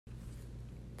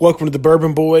Welcome to the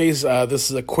Bourbon Boys. This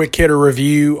is a quick hitter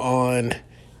review on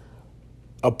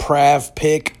a Prav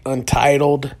pick,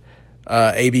 Untitled,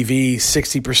 ABV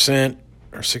 60%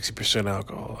 or 60%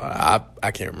 alcohol. I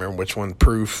can't remember which one,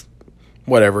 proof,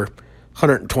 whatever,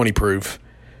 120 proof,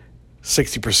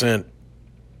 60%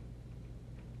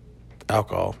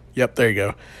 alcohol. Yep, there you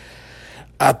go.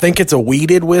 I think it's a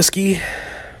wheated whiskey.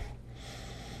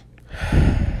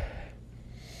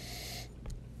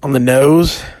 On the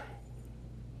nose,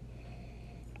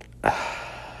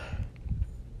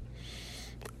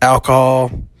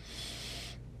 alcohol,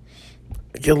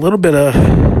 get a little bit of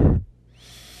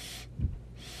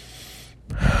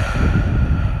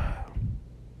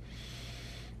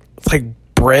it's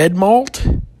like bread malt.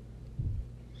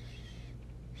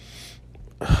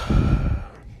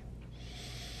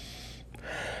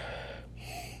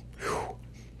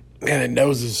 Man, the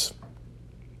nose is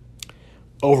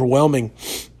overwhelming.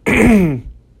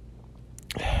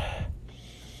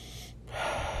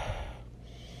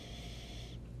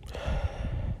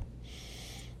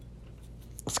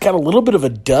 It's got a little bit of a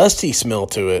dusty smell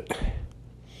to it.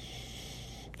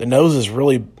 The nose is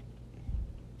really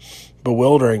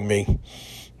bewildering me.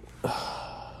 All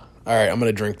right, I'm going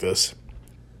to drink this.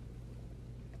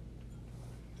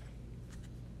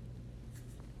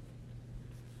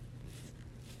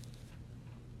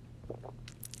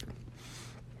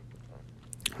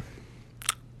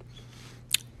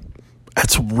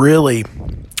 That's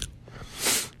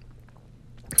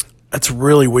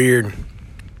really weird.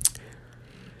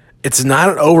 It's not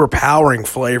an overpowering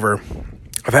flavor.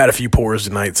 I've had a few pours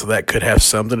tonight, so that could have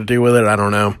something to do with it. I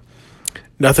don't know.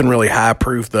 Nothing really high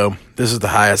proof, though. This is the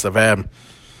highest I've had.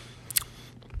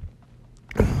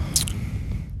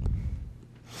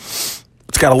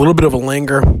 It's got a little bit of a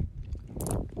linger.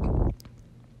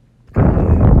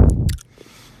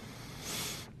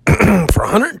 For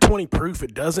 120 proof,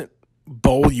 it doesn't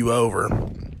bowl you over.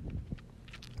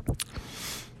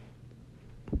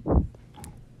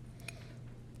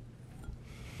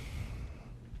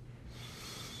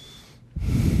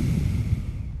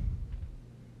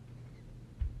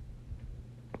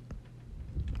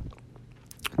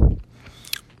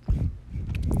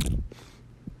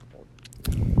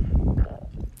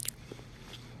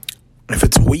 If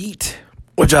it's wheat,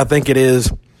 which I think it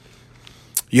is,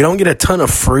 you don't get a ton of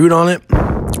fruit on it.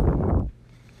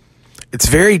 It's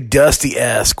very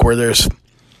Dusty-esque, where it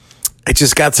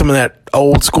just got some of that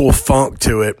old school funk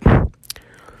to it.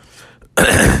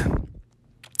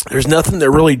 There's nothing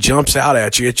that really jumps out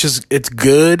at you. It's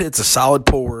good. It's a solid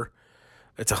pour.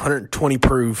 It's 120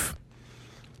 proof.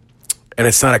 And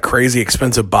it's not a crazy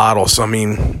expensive bottle. So, I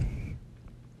mean,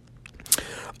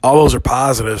 all those are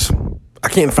positives. I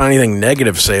can't find anything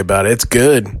negative to say about it. It's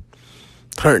good.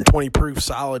 120 proof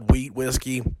solid wheat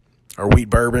whiskey or wheat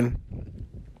bourbon.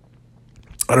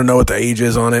 I don't know what the age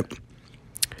is on it.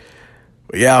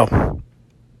 But yeah.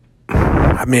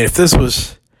 I mean, if this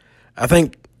was, I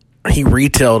think he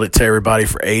retailed it to everybody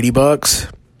for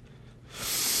 $80.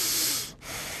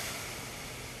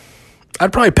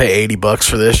 I'd probably pay $80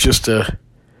 for this just to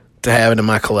have it in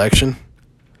my collection.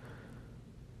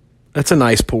 That's a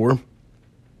nice pour.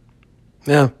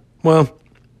 Yeah, well,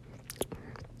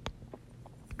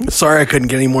 sorry I couldn't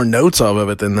get any more notes off of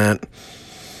it than that.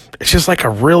 It's just like a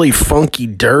really funky,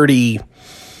 dirty,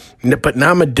 but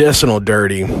not medicinal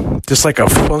dirty. Just like a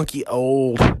funky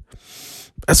old,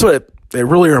 that's what it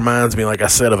really reminds me, like I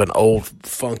said, of an old,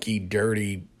 funky,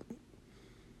 dirty,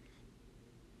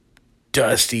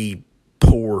 dusty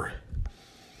pour.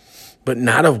 But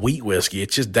not a wheat whiskey.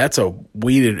 It's just, that's a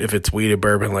wheated, if it's wheated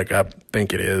bourbon like I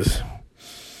think it is.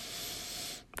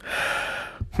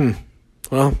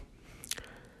 Well,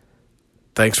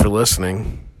 thanks for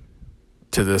listening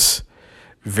to this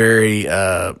very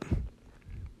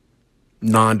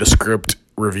nondescript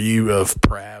review of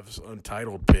Prav's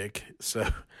Untitled pick. So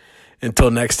until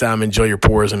next time, enjoy your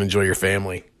pours and enjoy your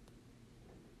family.